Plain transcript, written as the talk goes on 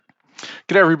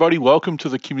G'day everybody, welcome to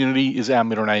the Community is Our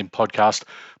Middle Name podcast,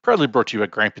 proudly brought to you by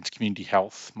Grampians Community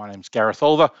Health. My name's Gareth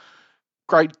Oliver.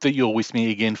 Great that you're with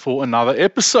me again for another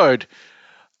episode.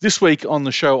 This week on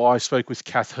the show I spoke with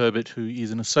Kath Herbert, who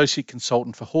is an Associate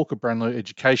Consultant for Hawker Brownlow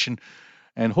Education.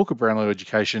 And Hawker Brownlow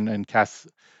Education and Kath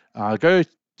go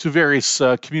to various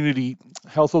community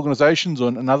health organisations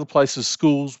and other places,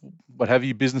 schools, what have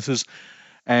you, businesses,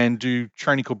 and do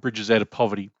training called Bridges Out of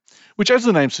Poverty, which, as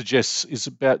the name suggests, is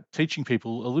about teaching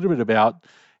people a little bit about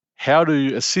how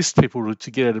to assist people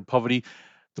to get out of poverty,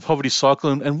 the poverty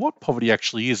cycle, and what poverty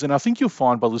actually is. And I think you'll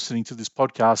find by listening to this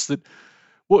podcast that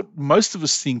what most of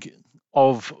us think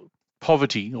of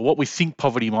poverty, or what we think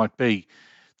poverty might be,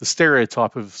 the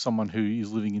stereotype of someone who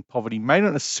is living in poverty may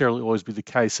not necessarily always be the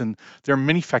case. And there are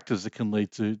many factors that can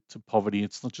lead to poverty.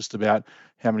 It's not just about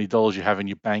how many dollars you have in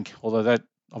your bank, although that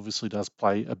obviously does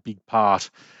play a big part.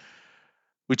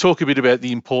 We talk a bit about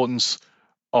the importance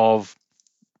of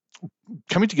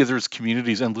coming together as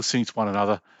communities and listening to one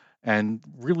another and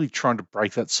really trying to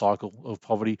break that cycle of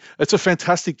poverty. It's a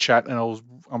fantastic chat, and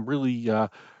I'm really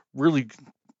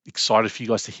excited for you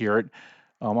guys to hear it.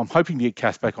 I'm hoping to get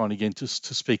Kath back on again to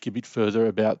speak a bit further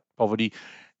about poverty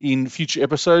in future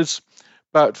episodes.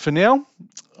 But for now,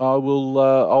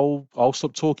 I'll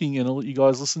stop talking and I'll let you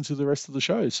guys listen to the rest of the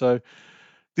show. So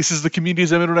this is the Community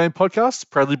is Our Middle Name podcast,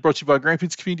 proudly brought to you by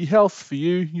Grampians Community Health, for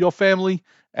you, your family,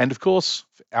 and of course,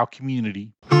 for our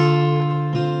community.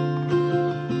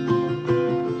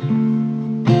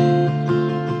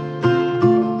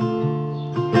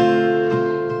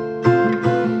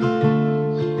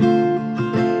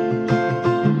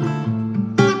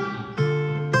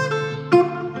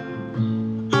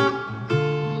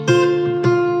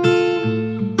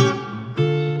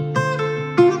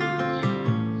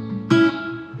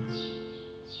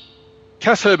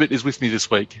 Kath Herbert is with me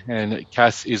this week, and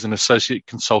Kath is an Associate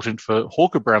Consultant for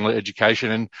Hawker Brownlow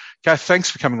Education. And Kath, thanks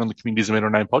for coming on the Community is Our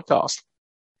Middle Name podcast.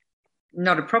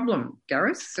 Not a problem,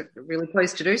 Gareth. Really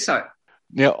pleased to do so.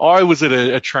 Now, I was at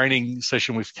a training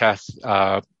session with Kath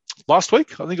last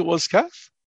week, I think it was, Kath.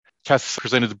 Kath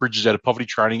presented the Bridges Out of Poverty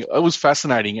training. It was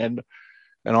fascinating, and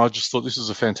I just thought this is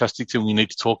a fantastic thing we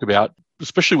need to talk about,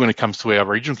 especially when it comes to our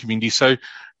regional community. So,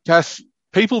 Kath,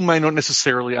 people may not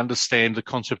necessarily understand the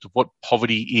concept of what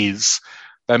poverty is.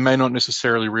 They may not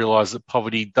necessarily realise that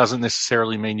poverty doesn't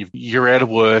necessarily mean you're out of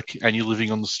work and you're living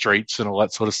on the streets and all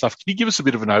that sort of stuff. Can you give us a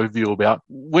bit of an overview about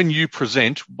when you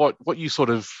present what you sort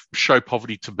of show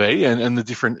poverty to be and the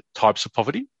different types of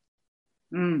poverty?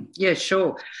 Yeah,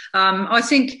 sure. I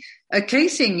think a key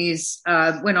thing is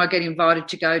when I get invited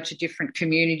to go to different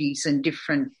communities and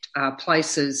different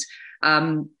places,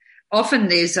 often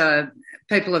there's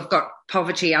people have got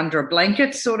poverty under a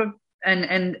blanket sort of,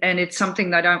 and it's something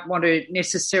they don't want to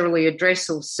necessarily address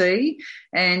or see.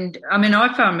 And I mean,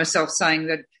 I find myself saying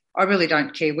that I really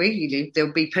don't care where you live.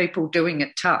 There'll be people doing it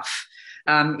tough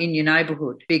in your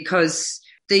neighbourhood, because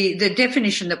the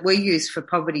definition that we use for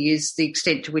poverty is the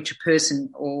extent to which a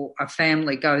person or a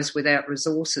family goes without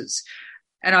resources.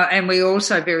 And we're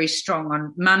also very strong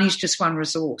on money's just one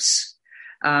resource.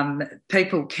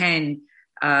 People can,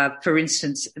 for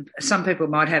instance, some people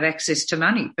might have access to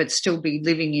money but still be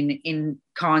living in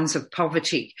kinds of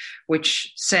poverty,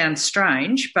 which sounds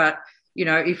strange, but you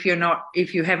know, if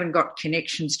you haven't got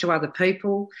connections to other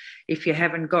people, if you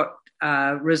haven't got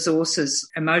resources,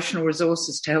 emotional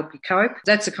resources to help you cope,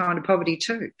 that's a kind of poverty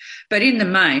too. But in the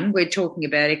main, we're talking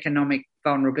about economic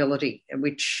vulnerability,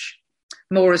 which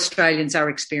more Australians are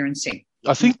experiencing.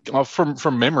 I think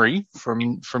from memory, from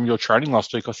your training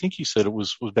last week, I think you said it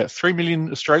was about 3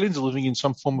 million Australians are living in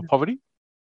some form of poverty.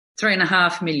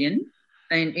 3.5 million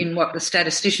in what the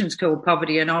statisticians call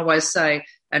poverty. And I always say,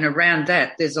 and around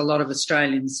that, there's a lot of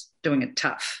Australians doing it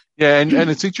tough. Yeah, and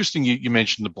it's interesting you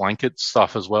mentioned the blanket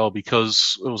stuff as well,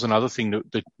 because it was another thing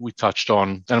that we touched on,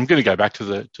 and I'm going to go back to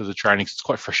the training because it's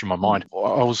quite fresh in my mind.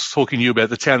 I was talking to you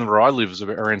about the town where I live is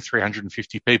around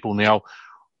 350 people. Now,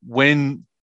 when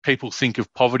people think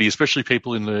of poverty, especially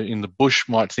people in the bush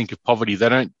might think of poverty, they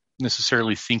don't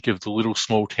necessarily think of the little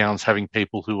small towns having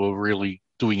people who are really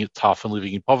doing it tough and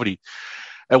living in poverty.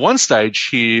 At one stage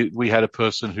here, we had a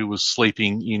person who was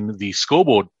sleeping in the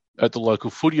scoreboard at the local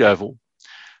footy oval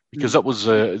because that was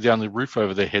the only roof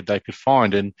over their head they could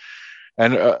find. And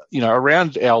you know,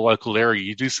 around our local area,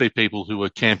 you do see people who are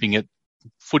camping at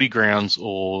footy grounds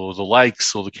or the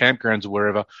lakes or the campgrounds or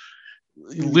wherever,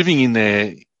 living in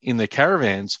their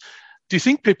caravans. Do you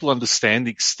think people understand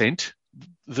the extent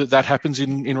that happens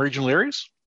in regional areas?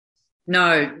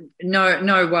 No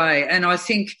way. And I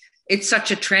think it's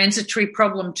such a transitory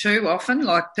problem too often.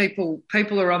 Like people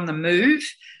are on the move,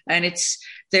 and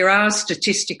there are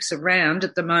statistics around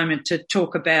at the moment to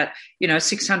talk about,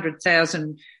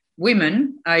 600,000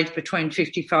 women aged between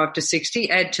 55 to 60,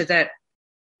 add to that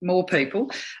more people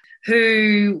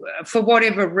who, for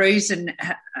whatever reason,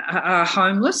 are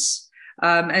homeless.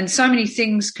 And so many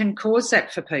things can cause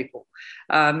that for people.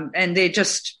 And they're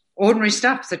just ordinary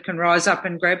stuff that can rise up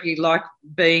and grab you, like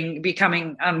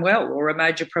becoming unwell, or a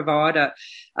major provider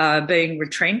being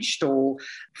retrenched, or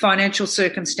financial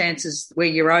circumstances where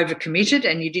you're overcommitted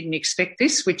and you didn't expect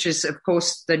this, which is, of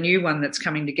course, the new one that's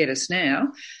coming to get us now.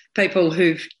 People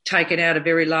who've taken out a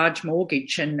very large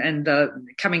mortgage and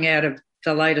coming out of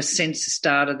the latest census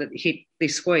data that hit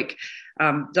this week,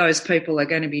 those people are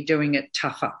going to be doing it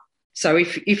tougher. So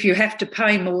if you have to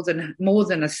pay more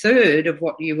than a third of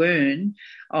what you earn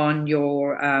on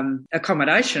your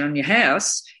accommodation, on your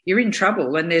house, you're in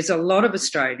trouble. And there's a lot of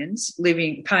Australians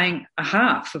paying a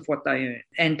half of what they earn.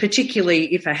 And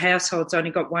particularly if a household's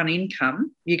only got one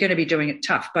income, you're going to be doing it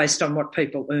tough based on what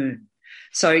people earn.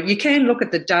 So you can look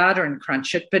at the data and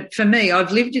crunch it. But for me,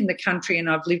 I've lived in the country and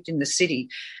I've lived in the city,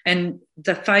 and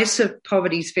the face of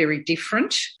poverty is very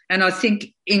different. And I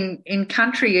think in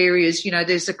country areas,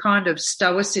 there's a kind of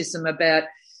stoicism about,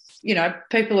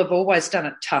 people have always done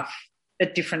it tough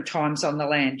at different times on the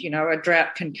land. A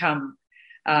drought can come,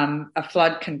 a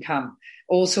flood can come,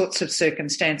 all sorts of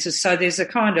circumstances. So there's a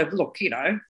kind of,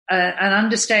 an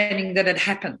understanding that it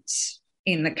happens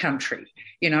in the country,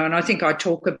 and I think I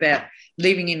talk about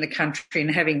living in the country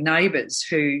and having neighbours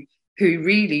who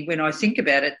really, when I think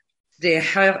about it, their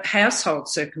household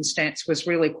circumstance was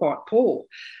really quite poor.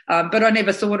 But I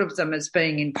never thought of them as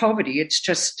being in poverty. It's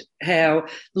just how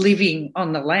living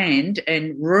on the land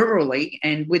and rurally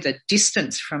and with a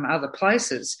distance from other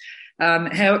places,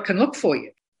 how it can look for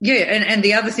you. Yeah, and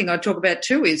the other thing I talk about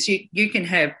too is you can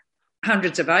have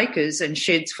hundreds of acres and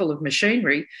sheds full of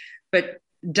machinery, but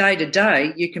day to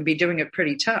day you can be doing it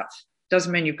pretty tough.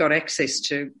 Doesn't mean you've got access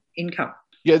to income.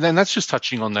 Yeah, then that's just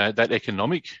touching on that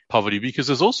economic poverty, because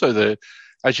there's also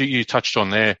as you touched on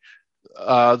there,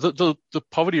 the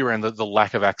poverty around the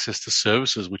lack of access to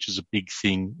services, which is a big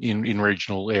thing in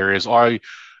regional areas. I'm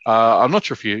not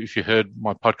sure if you heard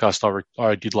my podcast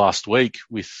I did last week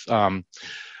with one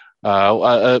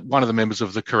of the members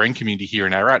of the Karen community here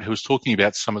in Ararat, who was talking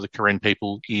about some of the Karen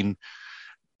people in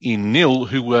Nil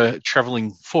who were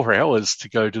travelling 4 hours to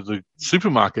go to the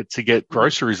supermarket to get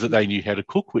groceries that they knew how to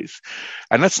cook with.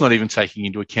 And that's not even taking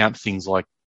into account things like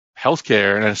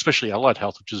healthcare, and especially allied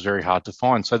health, which is very hard to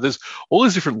find. So there's all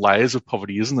these different layers of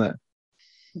poverty, isn't there?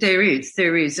 There is.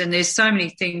 And there's so many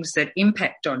things that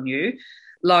impact on you.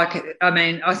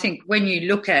 I think when you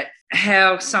look at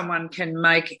how someone can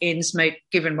make ends meet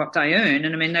given what they earn,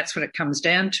 and that's what it comes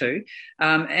down to,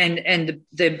 and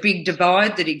the big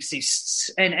divide that exists.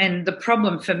 And the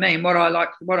problem for me, and what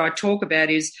I talk about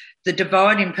is the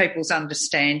divide in people's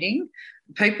understanding.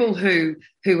 People who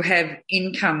have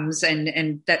incomes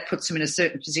and that puts them in a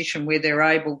certain position where they're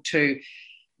able to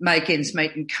make ends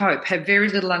meet and cope, have very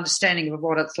little understanding of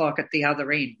what it's like at the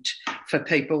other end for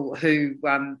people who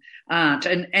aren't.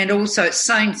 And also,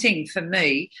 same thing for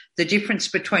me, the difference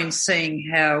between seeing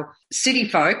how city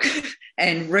folk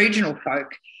and regional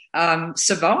folk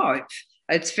survive.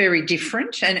 It's very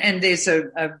different, and there's a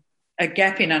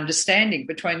gap in understanding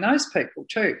between those people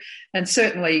too. And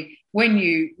certainly when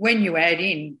you add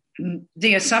in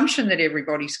the assumption that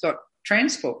everybody's got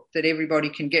transport, that everybody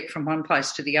can get from one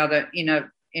place to the other in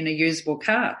a usable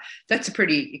car, that's a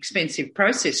pretty expensive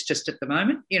process just at the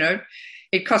moment.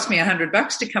 It cost me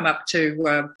 $100 to come up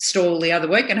to Stawell the other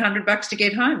week and $100 to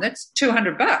get home. That's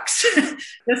 $200.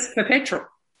 That's for petrol.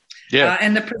 Yeah.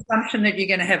 And the presumption that you're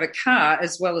going to have a car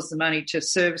as well as the money to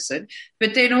service it.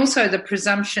 But then also the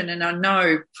presumption, and I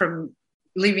know from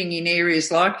living in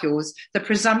areas like yours, the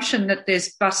presumption that there's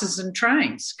buses and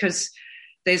trains, because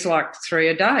there's like 3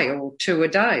 a day or 2 a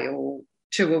day or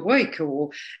 2 a week,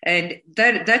 and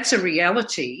that's a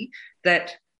reality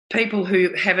that people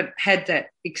who haven't had that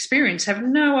experience have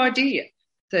no idea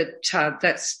that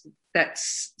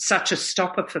that's such a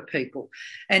stopper for people.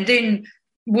 And then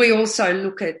we also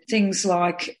look at things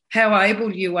like how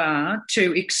able you are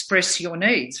to express your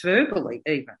needs verbally,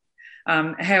 even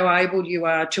how able you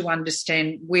are to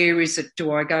understand where is it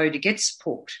do I go to get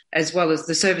support, as well as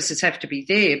the services have to be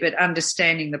there, but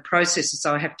understanding the processes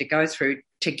I have to go through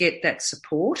to get that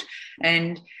support,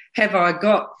 and have I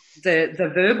got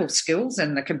the verbal skills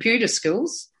and the computer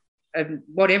skills and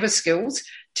whatever skills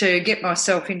to get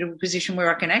myself into a position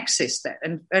where I can access that.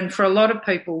 And for a lot of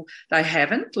people, they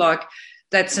haven't. Like,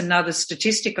 that's another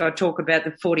statistic I talk about,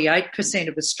 that 48%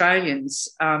 of Australians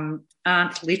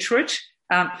aren't literate,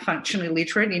 aren't functionally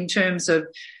literate in terms of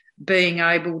being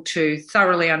able to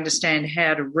thoroughly understand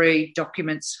how to read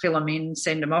documents, fill them in,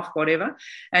 send them off, whatever.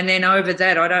 And then over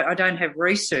that, I don't have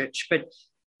research, but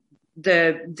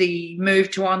the move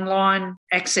to online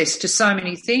access to so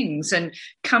many things, and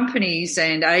companies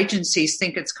and agencies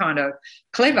think it's kind of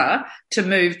clever to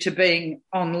move to being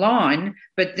online,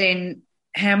 but then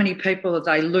how many people are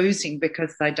they losing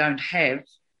because they don't have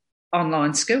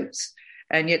online skills?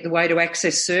 And yet the way to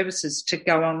access services to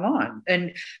go online.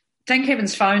 And thank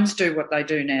heavens phones do what they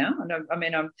do now. And I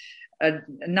mean, a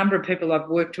number of people I've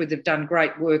worked with have done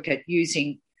great work at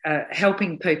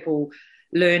helping people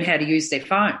learn how to use their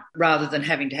phone rather than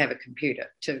having to have a computer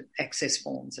to access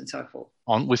forms and so forth.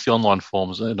 With the online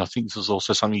forms, and I think this was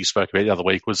also something you spoke about the other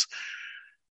week, was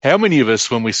how many of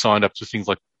us, when we signed up to things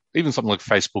like even something like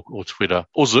Facebook or Twitter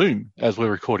or Zoom, as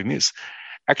we're recording this,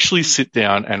 actually sit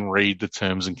down and read the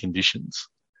terms and conditions?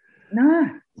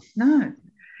 No.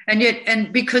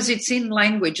 And because it's in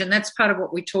language, and that's part of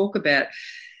what we talk about.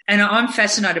 And I'm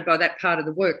fascinated by that part of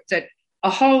the work, that a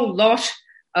whole lot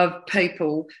of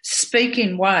people speak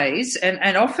in ways,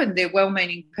 and often they're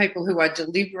well-meaning people who are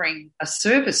delivering a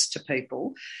service to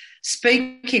people,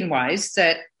 speak in ways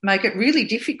that make it really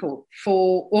difficult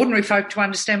for ordinary folk to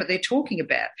understand what they're talking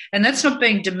about. And that's not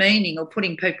being demeaning or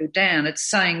putting people down. It's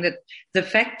saying that the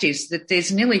fact is that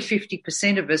there's nearly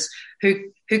 50% of us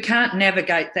who can't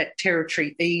navigate that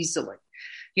territory easily.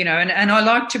 You know, and I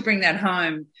like to bring that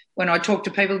home when I talk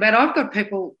to people about, I've got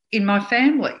people in my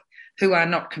family who are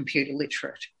not computer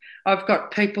literate. I've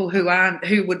got people who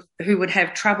would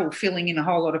have trouble filling in a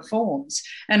whole lot of forms.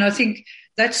 And I think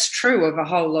that's true of a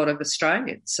whole lot of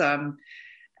Australians.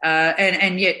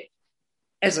 And yet,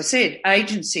 as I said,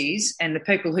 agencies and the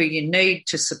people who you need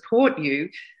to support you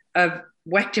have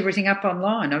whacked everything up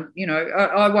online.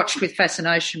 I watched with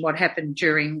fascination what happened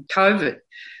during COVID,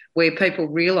 where people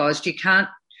realised you can't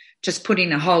just put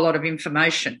in a whole lot of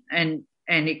information and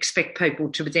expect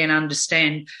people to then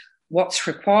understand what's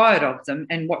required of them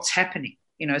and what's happening.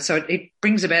 You know, so it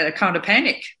brings about a kind of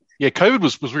panic. Yeah, COVID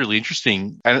was really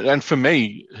interesting. And for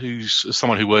me, who's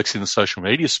someone who works in the social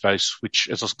media space, which,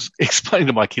 as I was explaining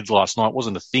to my kids last night,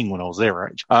 wasn't a thing when I was their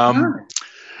age. No.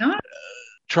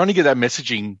 Trying to get that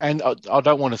messaging, and I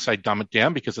don't want to say dumb it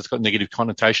down because it's got negative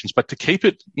connotations, but to keep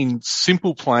it in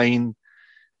simple, plain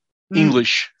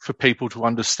English for people to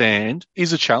understand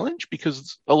is a challenge,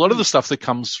 because a lot of the stuff that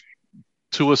comes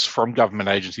to us from government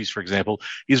agencies, for example,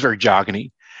 is very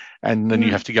jargony. And then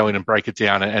you have to go in and break it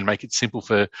down and make it simple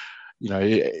for, you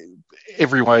know,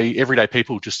 everyday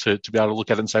people just to be able to look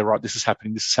at it and say, right, this is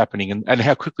happening, and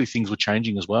how quickly things were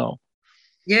changing as well.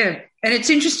 Yeah. And it's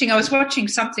interesting. I was watching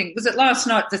something, was it last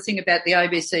night, the thing about the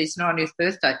ABC's 90th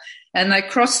birthday, and they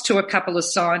crossed to a couple of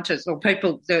scientists or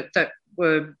people that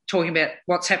were talking about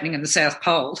what's happening in the South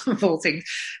Pole, of all things.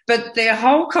 But their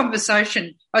whole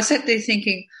conversation, I sat there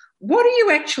thinking, what are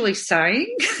you actually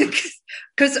saying?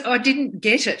 Because I didn't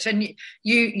get it. And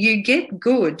you get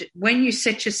good when you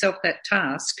set yourself that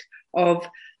task of,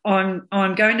 I'm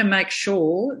going to make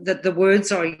sure that the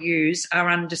words I use are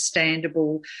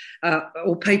understandable,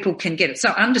 or people can get it. So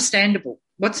understandable.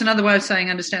 What's another way of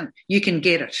saying understandable? You can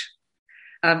get it.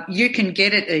 You can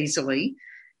get it easily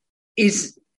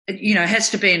is, you know,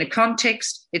 has to be in a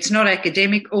context. It's not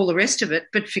academic, all the rest of it,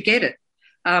 but forget it.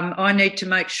 I need to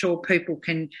make sure people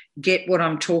can get what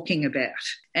I'm talking about,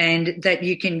 and that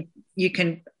you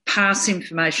can pass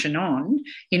information on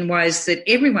in ways that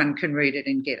everyone can read it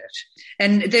and get it.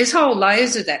 And there's whole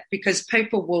layers of that, because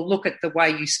people will look at the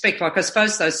way you speak. Like I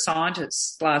suppose those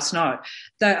scientists last night,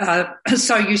 they are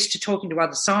so used to talking to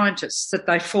other scientists that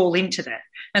they fall into that,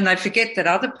 and they forget that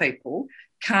other people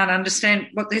can't understand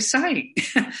what they're saying.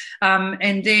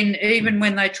 And then even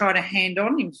when they try to hand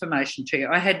on information to you,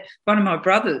 I had one of my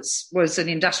brothers was an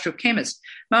industrial chemist.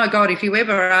 My God, if you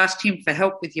ever asked him for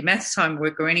help with your maths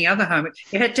homework or any other homework,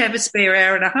 you had to have a spare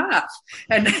hour and a half.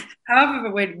 And half of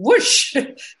it went whoosh,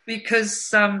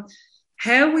 because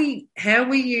how we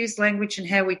use language and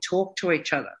how we talk to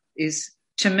each other is,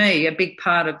 to me, a big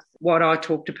part of what I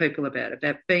talk to people about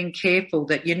being careful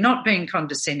that you're not being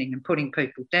condescending and putting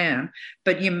people down,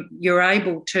 but you're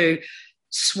able to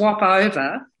swap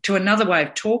over to another way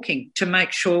of talking to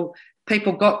make sure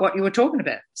people got what you were talking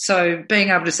about. So being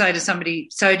able to say to somebody,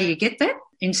 so do you get that?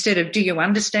 Instead of, do you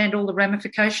understand all the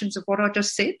ramifications of what I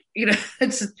just said? You know,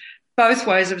 it's both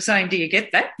ways of saying, do you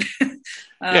get that?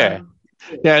 Yeah,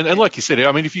 and like you said,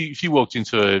 I mean, if you walked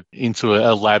into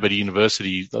a lab at a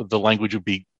university, the language would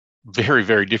be very,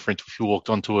 very different if you walked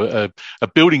onto a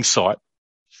building site,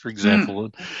 for example.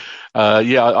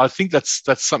 I think that's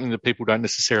something that people don't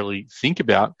necessarily think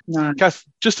about. No. Kath,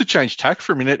 just to change tack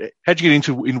for a minute, how'd you get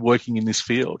into working in this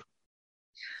field?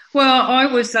 Well, I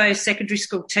was a secondary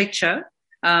school teacher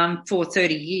for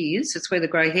 30 years. It's where the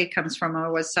grey hair comes from, I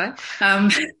always say.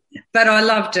 But I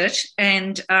loved it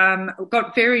and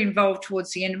got very involved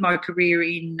towards the end of my career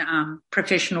in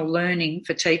professional learning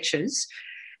for teachers.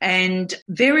 And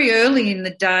very early in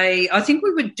the day, I think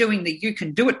we were doing the You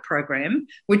Can Do It program,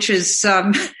 which is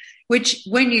which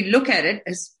when you look at it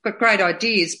has got great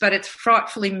ideas, but it's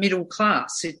frightfully middle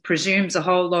class. It presumes a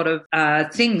whole lot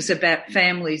of things about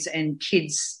families and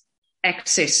kids'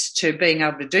 access to being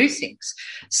able to do things.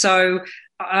 So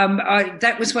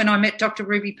that was when I met Dr.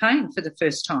 Ruby Payne for the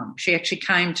first time. She actually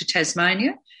came to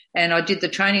Tasmania and I did the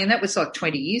training, and that was like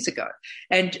 20 years ago.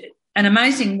 And an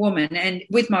amazing woman, and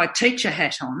with my teacher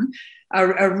hat on,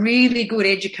 a really good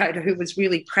educator who was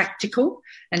really practical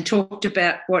and talked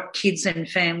about what kids and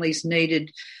families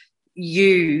needed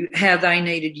how they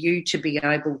needed you to be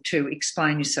able to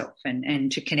explain yourself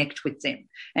and to connect with them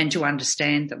and to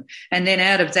understand them. And then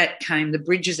out of that came the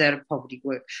Bridges Out of Poverty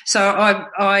work. So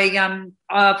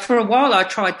I for a while I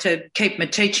tried to keep my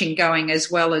teaching going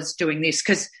as well as doing this,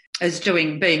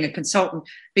 being a consultant,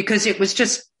 because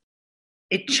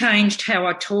it changed how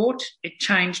I taught. It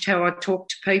changed how I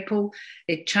talked to people.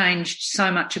 It changed so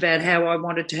much about how I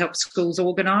wanted to help schools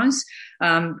organise,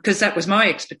 because that was my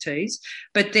expertise.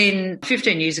 But then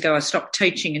 15 years ago, I stopped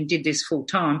teaching and did this full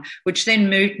time, which then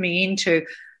moved me into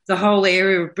the whole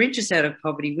area of Bridges Out of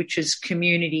Poverty, which is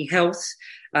community health,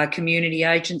 community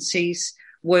agencies,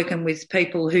 working with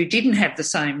people who didn't have the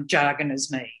same jargon as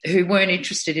me, who weren't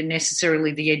interested in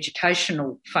necessarily the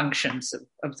educational functions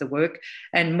of the work,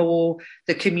 and more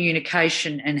the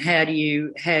communication and how do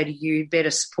you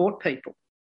better support people.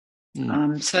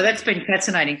 So that's been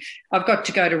fascinating. I've got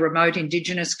to go to remote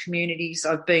Indigenous communities.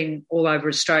 I've been all over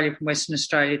Australia, from Western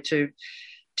Australia to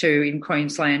in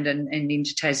Queensland and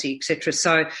into Tassie, etc.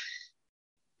 So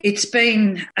it's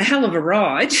been a hell of a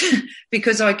ride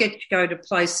because I get to go to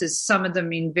places, some of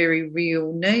them in very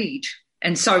real need.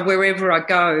 And so wherever I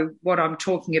go, what I'm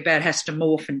talking about has to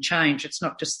morph and change. It's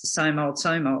not just the same old,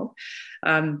 same old.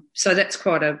 So that's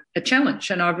quite a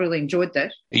challenge, and I've really enjoyed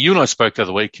that. You and I spoke the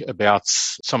other week about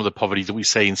some of the poverty that we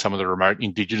see in some of the remote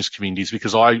Indigenous communities,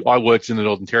 because I worked in the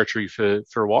Northern Territory for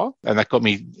a while, and that got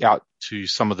me out to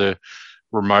some of the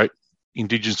remote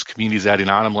Indigenous communities out in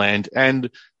Arnhem Land. And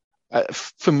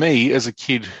for me, as a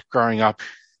kid growing up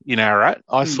in Ararat,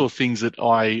 I saw things that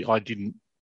I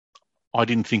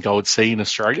didn't think I would see in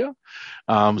Australia.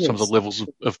 Yes. Some of the levels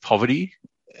of poverty.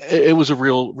 It was a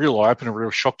real eye-opener, a real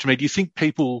shock to me. Do you think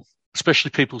people,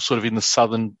 especially people sort of in the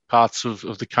southern parts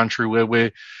of the country, where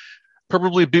we're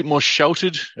probably a bit more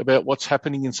sheltered about what's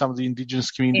happening in some of the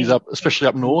Indigenous communities especially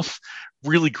up north,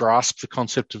 really grasp the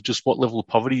concept of just what level of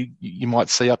poverty you might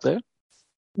see up there?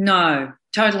 No,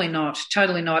 totally not.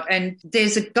 And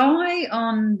there's a guy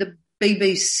on the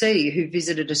BBC who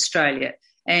visited Australia,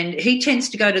 and he tends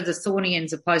to go to the thorny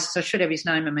ends of places. I should have his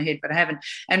name in my head, but I haven't.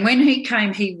 And when he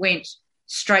came, he went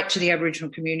straight to the Aboriginal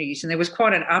communities, and there was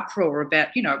quite an uproar about,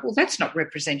 well, that's not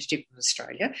representative of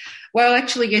Australia. Well,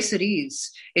 actually, yes, it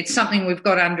is. It's something we've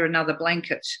got under another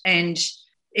blanket, and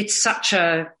it's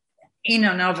in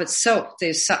and of itself,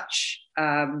 there's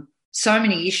so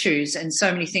many issues and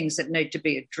so many things that need to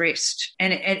be addressed.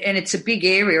 And it's a big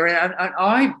area.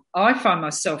 I find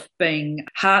myself being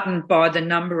heartened by the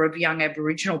number of young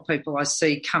Aboriginal people I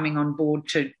see coming on board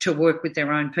to work with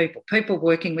their own people. People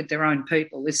working with their own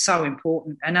people is so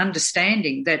important, and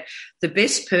understanding that the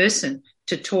best person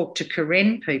to talk to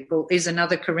Karen people is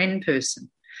another Karen person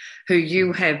who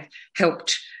you have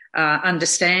helped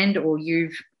understand, or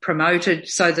you've promoted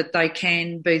so that they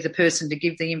can be the person to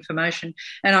give the information.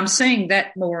 And I'm seeing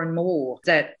that more and more,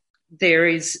 that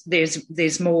there's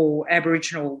more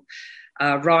Aboriginal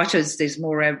writers, there's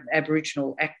more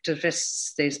Aboriginal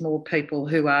activists, there's more people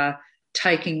who are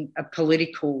taking a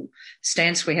political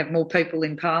stance. We have more people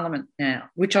in Parliament now,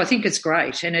 which I think is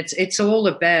great. And it's all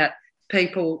about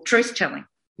people truth-telling.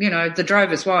 The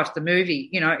Drover's Wife, the movie,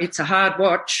 it's a hard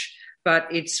watch, but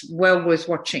it's well worth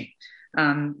watching.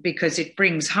 Because it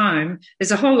brings home,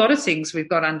 there's a whole lot of things we've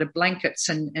got under blankets,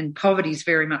 and poverty is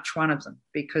very much one of them,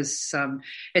 because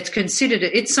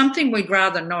it's something we'd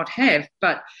rather not have,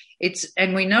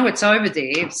 and we know it's over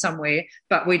there somewhere,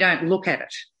 but we don't look at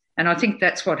it. And I think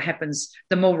that's what happens.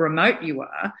 The more remote you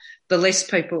are, the less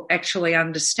people actually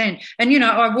understand. And,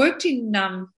 I worked in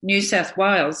New South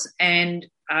Wales, and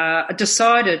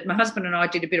decided, my husband and I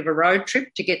did a bit of a road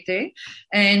trip to get there.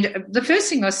 And the first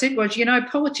thing I said was,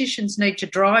 politicians need to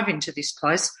drive into this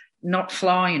place, not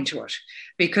fly into it.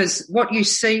 Because what you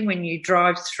see when you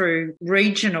drive through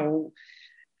regional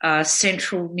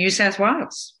central New South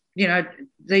Wales,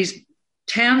 these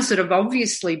towns that have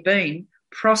obviously been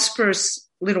prosperous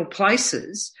little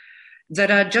places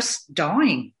that are just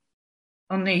dying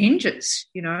on their hinges,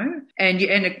 you know,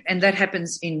 and that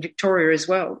happens in Victoria as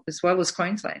well as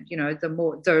Queensland. You know,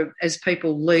 as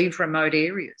people leave remote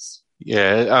areas.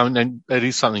 Yeah, and it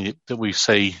is something that we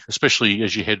see, especially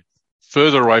as you head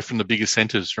further away from the bigger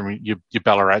centres, from your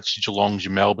Ballarats, your Geelongs,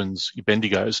 your Melbournes, your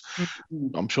Bendigos.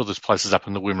 Mm-hmm. I'm sure there's places up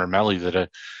in the Wimmera Mallee that are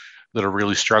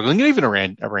really struggling, and even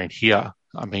around here.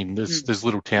 I mean, there's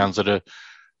little towns that are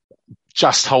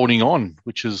just holding on,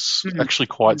 which is actually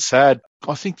quite sad.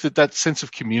 I think that sense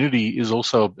of community is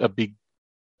also a big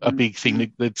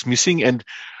thing that's missing. And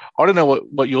I don't know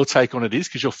what your take on it is,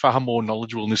 because you're far more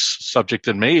knowledgeable in this subject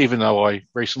than me, even though I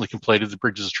recently completed the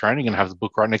Bridges of Training and have the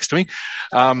book right next to me.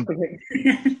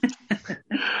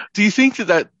 Do you think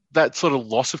that sort of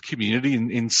loss of community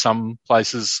in some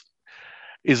places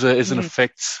is an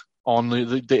effect on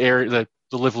the area,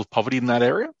 the level of poverty in that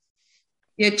area?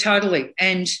 Yeah, totally.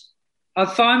 And I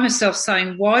find myself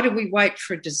saying, why do we wait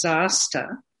for a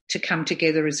disaster to come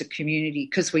together as a community?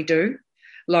 Because we do.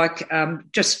 Like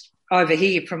just over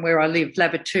here from where I live,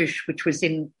 Labatouche, which was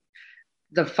in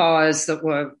the fires that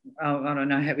were, I don't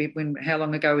know how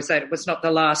long ago was that? It was not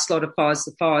the last lot of fires,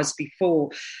 the fires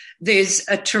before. There's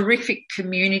a terrific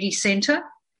community centre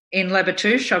in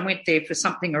Labatouche. I went there for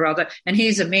something or other, and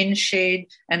here's a men's shed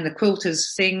and the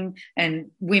quilters thing,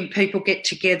 and when people get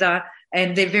together,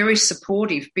 and they're very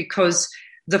supportive because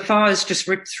the fires just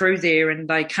ripped through there and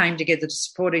they came together to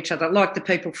support each other, like the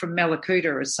people from Mallacoota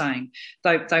are saying.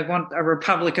 They want a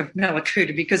Republic of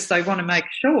Mallacoota because they want to make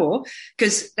sure,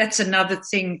 because that's another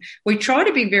thing. We try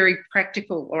to be very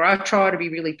practical, or I try to be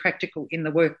really practical in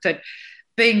the work, that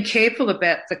being careful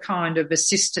about the kind of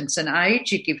assistance and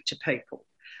aid you give to people,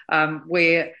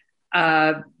 where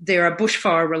there are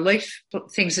bushfire relief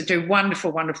things that do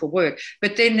wonderful, wonderful work.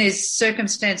 But then there's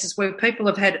circumstances where people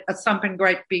have had a thumping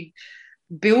great big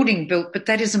building built, but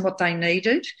that isn't what they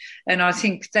needed. And I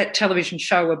think that television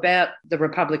show about the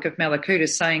Republic of Mallacoota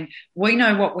saying, we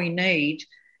know what we need.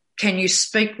 Can you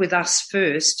speak with us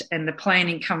first, and the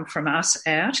planning come from us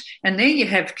out? And there you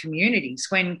have communities.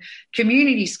 When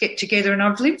communities get together, and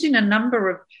I've lived in a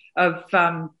number or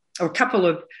a couple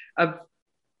of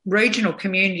regional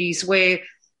communities where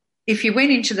if you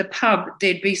went into the pub,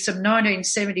 there'd be some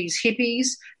 1970s hippies,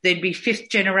 there'd be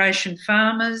fifth-generation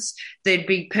farmers, there'd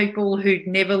be people who'd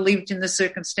never lived in the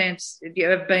circumstance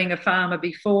of being a farmer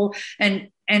before, and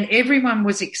everyone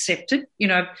was accepted, you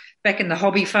know, back in the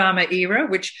hobby farmer era,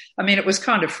 which, I mean, it was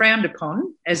kind of frowned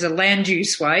upon as a land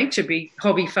use way to be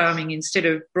hobby farming instead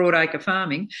of broadacre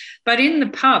farming. But in the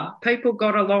pub, people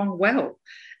got along well.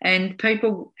 And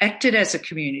people acted as a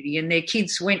community, and their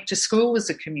kids went to school as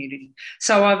a community.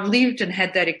 So I've lived and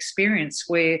had that experience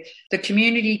where the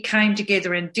community came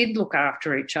together and did look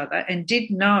after each other and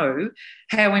did know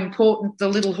how important the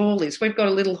little hall is. We've got a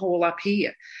little hall up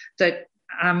here that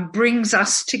brings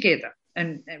us together.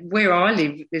 And where I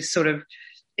live is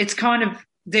it's kind of,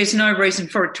 there's no reason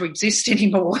for it to exist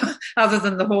anymore other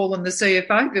than the hall and the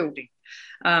CFO building.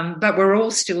 But we're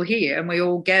all still here, and we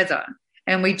all gather.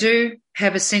 And we do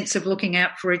have a sense of looking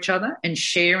out for each other and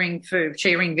sharing food,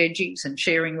 sharing veggies and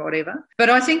sharing whatever. But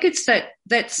I think it's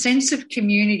that sense of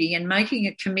community and making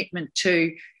a commitment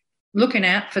to looking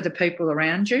out for the people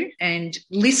around you and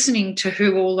listening to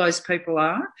who all those people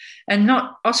are, and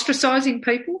not ostracising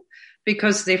people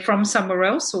because they're from somewhere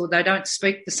else or they don't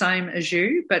speak the same as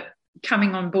you, but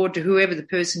coming on board to whoever the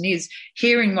person is,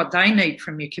 hearing what they need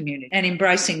from your community and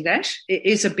embracing that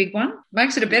is a big one.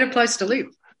 Makes it a better place to live.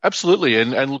 Absolutely.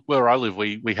 And look, where I live,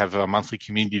 we have a monthly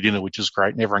community dinner, which is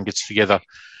great, and everyone gets together.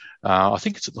 I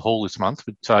think it's at the hall this month,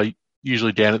 but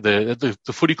usually down at the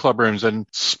footy club rooms. And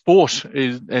sport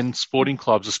and sporting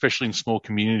clubs, especially in small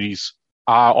communities,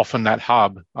 are often that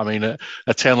hub. I mean,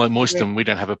 a town like Moyston, we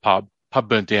don't have a pub. Pub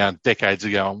burnt down decades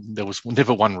ago, and there was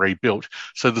never one rebuilt.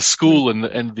 So the school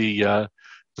and the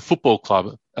football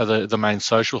club are the main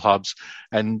social hubs.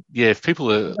 And yeah, if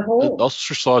people are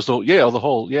ostracised, or the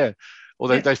hall, or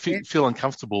they feel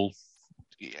uncomfortable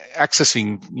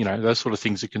accessing, those sort of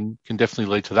things, that can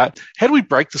definitely lead to that. How do we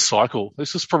break the cycle?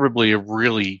 This is probably a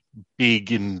really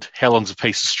big and how long's a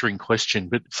piece of string question,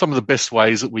 but some of the best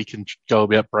ways that we can go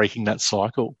about breaking that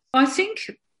cycle. I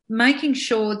think making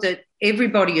sure that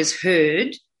everybody is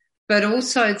heard, but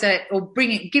also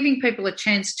giving people a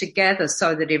chance to gather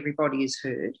so that everybody is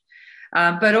heard.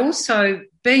 But also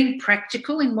being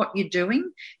practical in what you're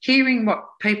doing, hearing what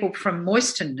people from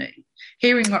Moyston need,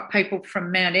 hearing what people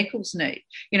from Mount Eccles need.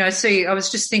 I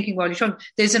was just thinking while you're talking,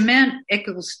 there's a Mount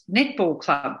Eccles netball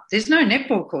club. There's no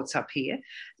netball courts up here.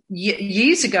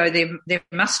 Years ago there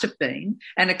must have been,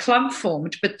 and a club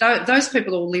formed, but those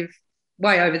people all live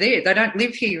way over there. They don't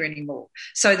live here anymore.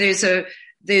 So there's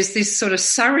this sort of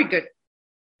surrogate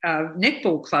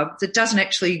netball club that doesn't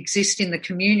actually exist in the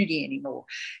community anymore,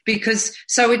 because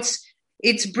so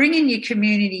it's bringing your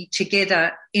community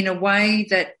together in a way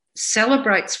that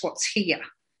celebrates what's here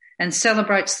and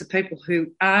celebrates the people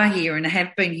who are here and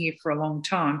have been here for a long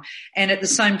time, and at the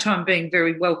same time being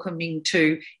very welcoming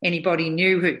to anybody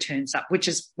new who turns up, which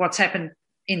is what's happened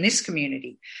in this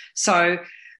community. So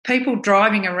people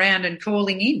driving around and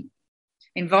calling in,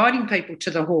 inviting people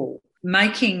to the hall,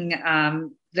 making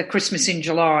the Christmas in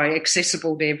July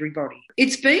accessible to everybody.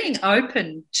 It's being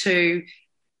open to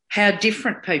how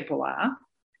different people are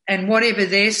and whatever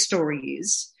their story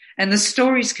is. And the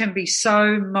stories can be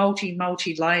so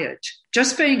multi-layered.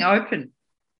 Just being open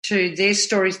to their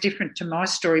stories different to my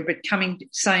story, but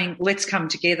saying, let's come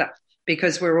together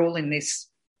because we're all in this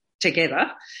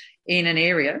together in an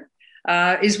area,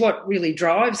 is what really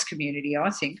drives community,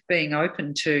 I think, being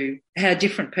open to how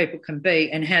different people can be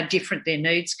and how different their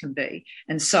needs can be.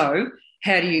 And so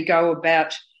how do you go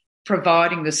about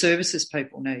providing the services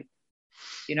people need?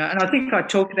 And I think I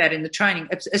talked about in the training,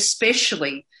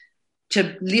 especially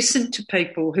to listen to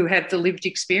people who have the lived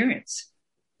experience.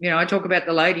 I talk about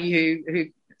the lady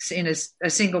who's in a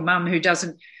single mum who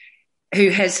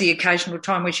has the occasional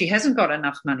time where she hasn't got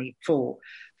enough money for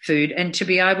food, and to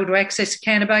be able to access a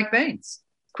can of baked beans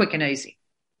quick and easy.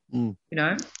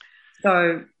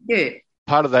 So yeah,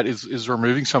 part of that is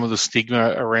removing some of the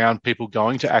stigma around people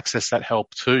going to access that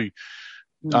help too.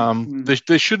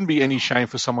 There shouldn't be any shame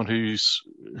for someone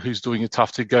who's doing it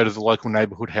tough to go to the local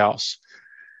neighbourhood house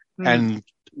and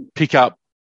pick up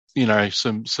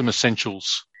some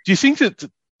essentials. Do you think that,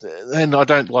 and I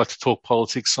don't like to talk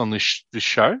politics on this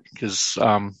show because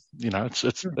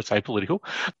it's apolitical.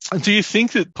 Do you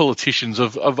think that politicians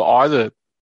of either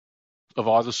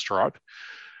stripe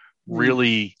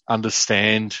really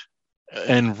understand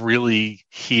and really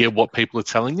hear what people are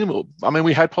telling them? I mean,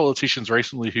 we had politicians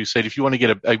recently who said, if you want to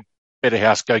get a better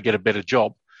house, go get a better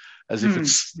job, as if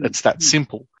it's that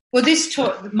simple. Well,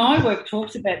 my work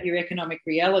talks about your economic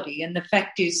reality, and the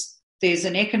fact is there's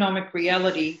an economic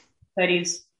reality that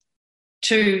is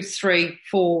 $200,000,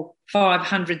 $300,000,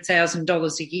 $400,000,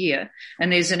 $500,000 a year,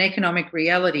 and there's an economic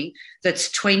reality that's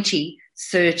 $20,000,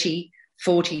 $30,000,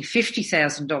 $40,000,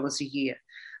 $50,000 a year,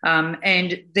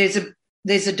 and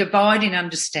there's a divide in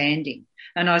understanding.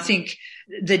 And I think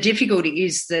the difficulty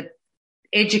is that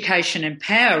education and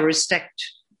power is stacked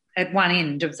at one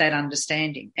end of that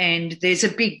understanding, and there's a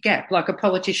big gap, like a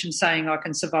politician saying I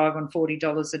can survive on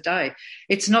 $40 a day.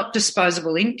 It's not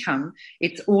disposable income,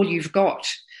 it's all you've got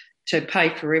to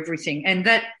pay for everything. And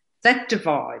that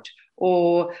divide,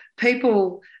 or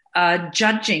people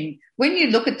judging, when you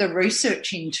look at the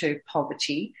research into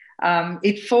poverty,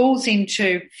 it falls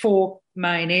into four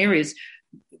main areas.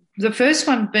 The first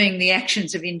one being the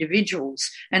actions of individuals,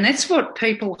 and that's what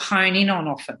people hone in on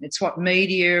often. It's what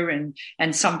media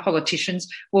and some politicians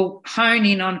will hone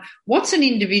in on. What's an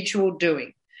individual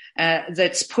doing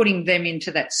that's putting them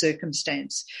into that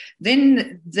circumstance?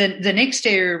 Then the next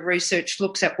area of research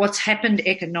looks at what's happened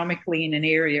economically in an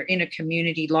area, in a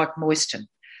community like Moyston,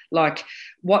 like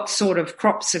what sort of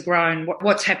crops are grown,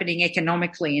 what's happening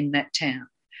economically in that town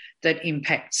that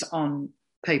impacts on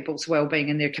people's well-being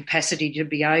and their capacity to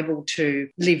be able to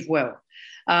live well.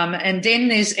 And then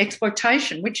there's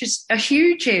exploitation, which is a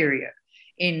huge area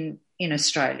in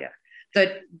Australia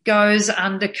that goes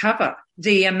undercover.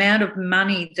 The amount of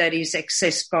money that is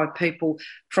accessed by people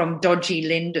from dodgy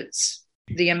lenders,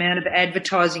 the amount of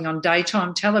advertising on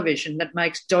daytime television that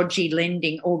makes dodgy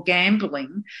lending or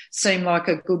gambling seem like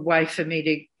a good way for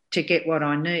me to get what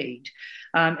I need.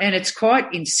 And it's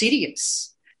quite insidious.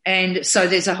 And so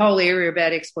there's a whole area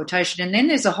about exploitation. And then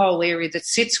there's a whole area that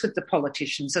sits with the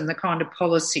politicians and the kind of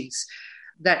policies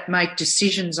that make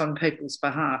decisions on people's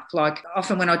behalf. Like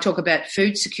often when I talk about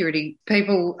food security,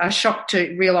 people are shocked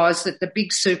to realise that the big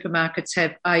supermarkets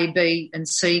have A, B and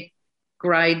C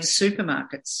grade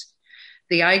supermarkets.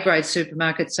 The A grade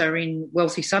supermarkets are in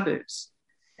wealthy suburbs,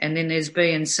 and then there's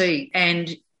B and C. And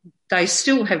they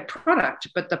still have product,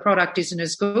 but the product isn't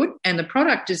as good, and the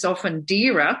product is often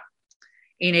dearer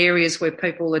in areas where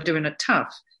people are doing it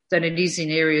tough than it is in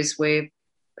areas where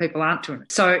people aren't doing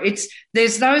it. So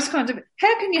there's those kinds of,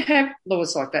 how can you have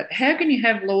laws like that? How can you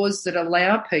have laws that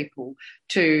allow people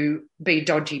to be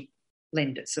dodgy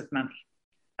lenders of money,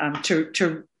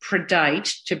 to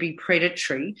predate, to be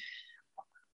predatory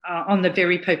on the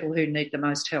very people who need the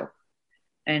most help?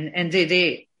 And they're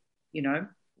there,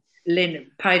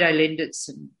 payday lenders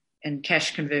and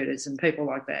cash converters and people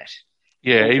like that.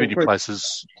 Yeah, even in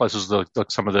places like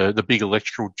some of the big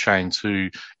electrical chains who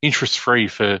interest free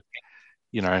for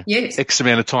Yes. X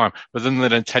amount of time, but then they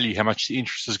don't tell you how much the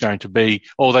interest is going to be,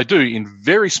 or they do in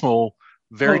very small,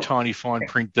 very tiny fine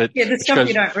print. The stuff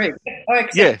you don't read. I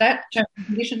accept that. Terms and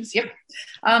conditions. Yep.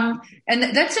 And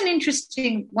that's an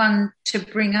interesting one to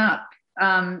bring up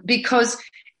because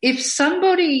if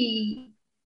somebody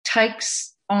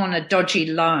takes on a dodgy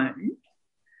loan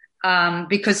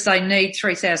because they need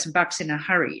 $3,000 in a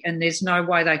hurry and there's no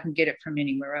way they can get it from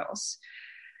anywhere else.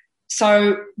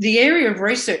 So the area of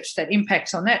research that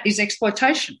impacts on that is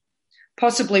exploitation,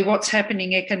 possibly what's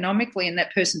happening economically in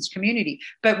that person's community.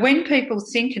 But when people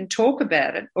think and talk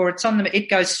about it, or it's on them, it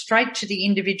goes straight to the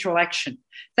individual action.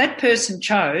 That person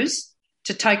chose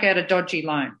to take out a dodgy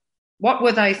loan. What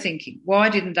were they thinking? Why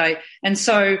didn't they? And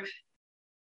so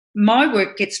my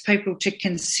work gets people to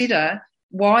consider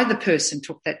why the person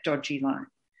took that dodgy loan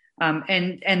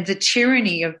and the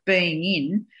tyranny of being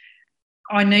in,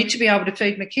 I need to be able to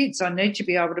feed my kids. I need to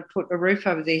be able to put a roof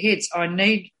over their heads. I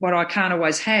need what I can't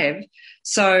always have.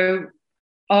 So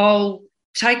I'll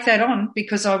take that on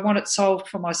because I want it solved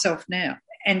for myself now.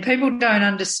 And people don't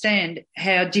understand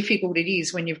how difficult it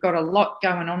is when you've got a lot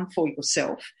going on for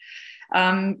yourself.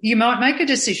 You might make a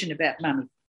decision about money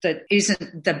that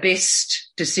isn't the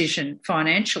best decision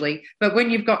financially, but when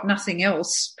you've got nothing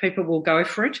else, people will go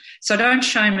for it. So don't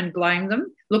shame and blame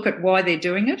them. Look at why they're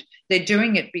doing it. They're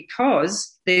doing it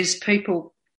because there's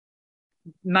people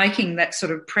making that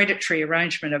sort of predatory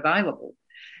arrangement available.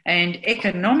 And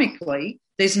economically,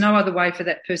 there's no other way for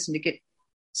that person to get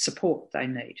support they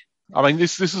need. I mean,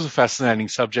 this is a fascinating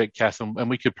subject, Kath, and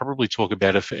we could probably talk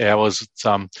about it for hours.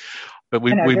 But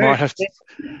we might have to,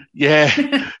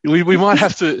 we might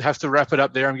have to wrap it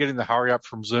up there. I'm getting the hurry up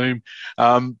from Zoom.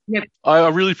 Yep. I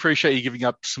really appreciate you giving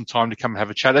up some time to come and have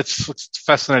a chat. It's a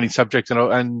fascinating subject,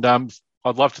 and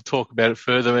I'd love to talk about it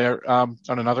further on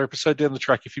another episode down the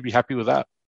track if you'd be happy with that.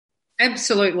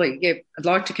 Absolutely, yeah. I'd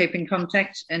like to keep in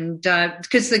contact, and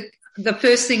because the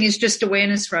first thing is just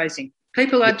awareness raising.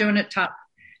 People are doing it tough,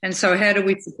 and so how do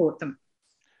we support them?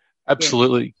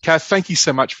 Absolutely. Yeah. Kath, thank you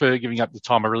so much for giving up the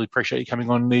time. I really appreciate you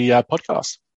coming on the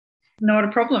podcast. Not a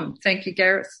problem. Thank you,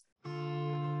 Gareth.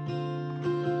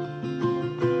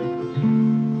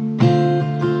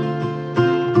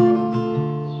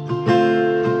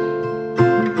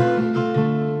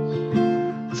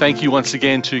 Thank you once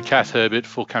again to Kath Herbert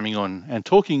for coming on and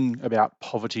talking about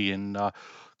poverty. And I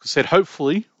said,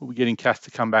 hopefully we'll be getting Kath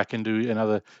to come back and do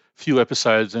another few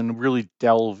episodes and really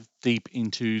delve deep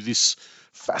into this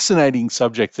fascinating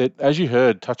subject that, as you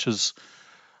heard, touches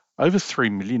over 3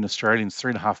 million Australians,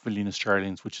 3.5 million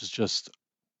Australians, which is just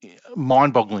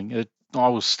mind-boggling. I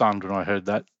was stunned when I heard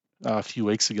that a few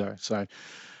weeks ago. So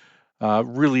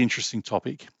really interesting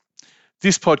topic.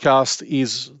 This podcast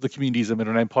is the Community is a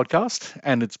Middle Name podcast,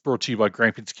 and it's brought to you by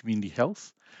Grampians Community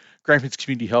Health. Grampians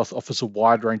Community Health offers a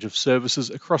wide range of services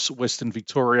across Western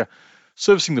Victoria,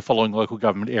 servicing the following local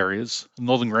government areas: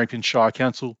 Northern Grampians Shire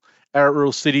Council, Ararat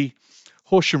Rural City,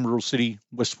 Horsham Rural City,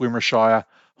 West Wimmera Shire,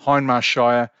 Hindmarsh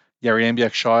Shire,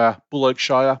 Yarriambiack Shire, Bull Oak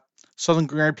Shire, Southern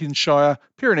Grampians Shire,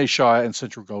 Pyrenees Shire, and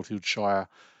Central Goldfields Shire.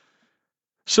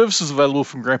 Services available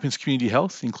from Grampians Community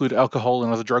Health include alcohol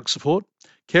and other drug support,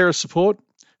 carer support,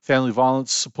 family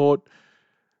violence support,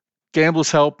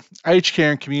 gamblers help, aged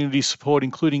care and community support,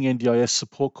 including NDIS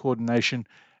support coordination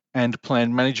and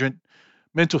plan management,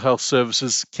 mental health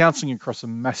services, counselling across a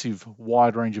massive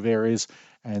wide range of areas,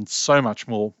 and so much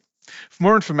more. For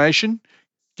more information,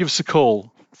 give us a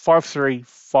call,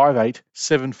 5358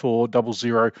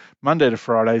 7400, Monday to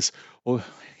Fridays, or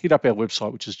hit up our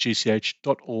website, which is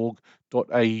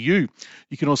gch.org.au. You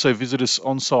can also visit us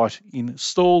on site in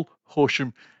Stawell,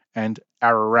 Horsham, and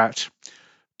Ararat.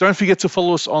 Don't forget to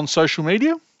follow us on social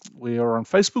media. We are on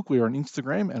Facebook, we are on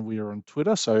Instagram, and we are on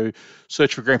Twitter. So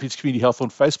search for Grampians Community Health on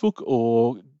Facebook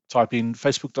or type in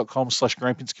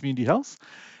facebook.com/Grampians Community Health.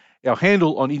 Our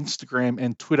handle on Instagram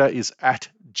and Twitter is at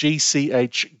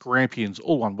GCH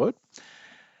all one word.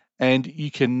 And you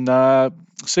can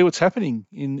see what's happening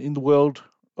in the world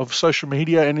of social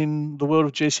media and in the world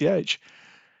of GCH.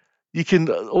 You can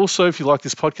also, if you like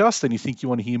this podcast and you think you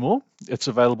want to hear more, it's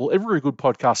available everywhere good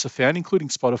podcasts are found, including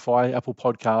Spotify, Apple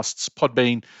Podcasts,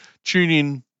 Podbean,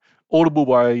 TuneIn, Audible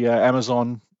by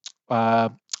Amazon,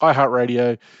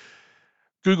 iHeartRadio,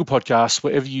 Google Podcasts,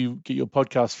 wherever you get your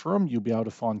podcasts from, you'll be able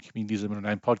to find Communities of Middle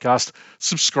Name podcast.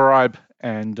 Subscribe,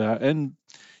 and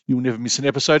you'll never miss an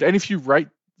episode. And if you rate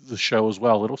the show as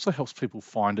well, it also helps people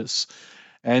find us.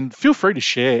 And feel free to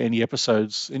share any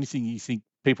episodes, anything you think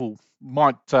people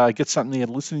might get something out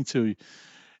of listening to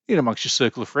in amongst your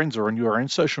circle of friends or on your own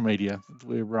social media.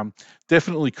 We're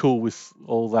definitely cool with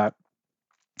all that.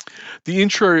 The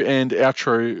intro and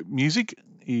outro music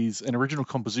is an original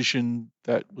composition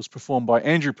that was performed by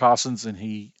Andrew Parsons, and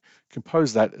he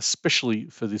composed that especially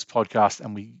for this podcast,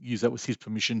 and we use that with his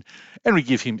permission, and we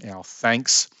give him our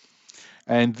thanks.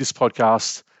 And this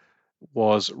podcast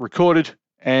was recorded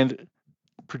and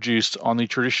produced on the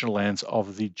traditional lands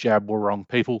of the Djab Wurrung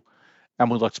people, and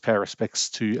we'd like to pay our respects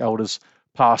to elders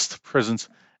past, present,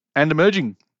 and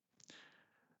emerging.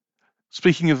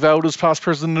 Speaking of elders past,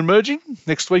 present, and emerging,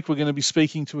 next week we're going to be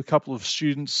speaking to a couple of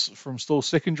students from Stawell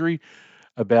Secondary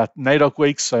about NAIDOC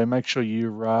Week, so make sure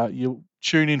you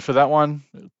tune in for that one.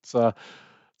 It's going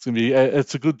to be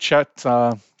it's a good chat.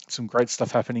 Some great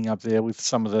stuff happening up there with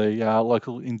some of the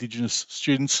local Indigenous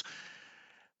students.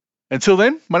 Until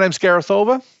then, my name's Gareth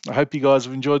Olver. I hope you guys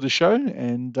have enjoyed the show,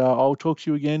 and I'll talk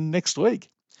to you again next week.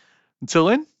 Until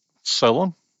then, so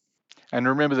long. And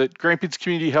remember that Grampians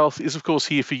Community Health is, of course,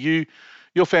 here for you,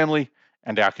 your family,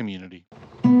 and our community.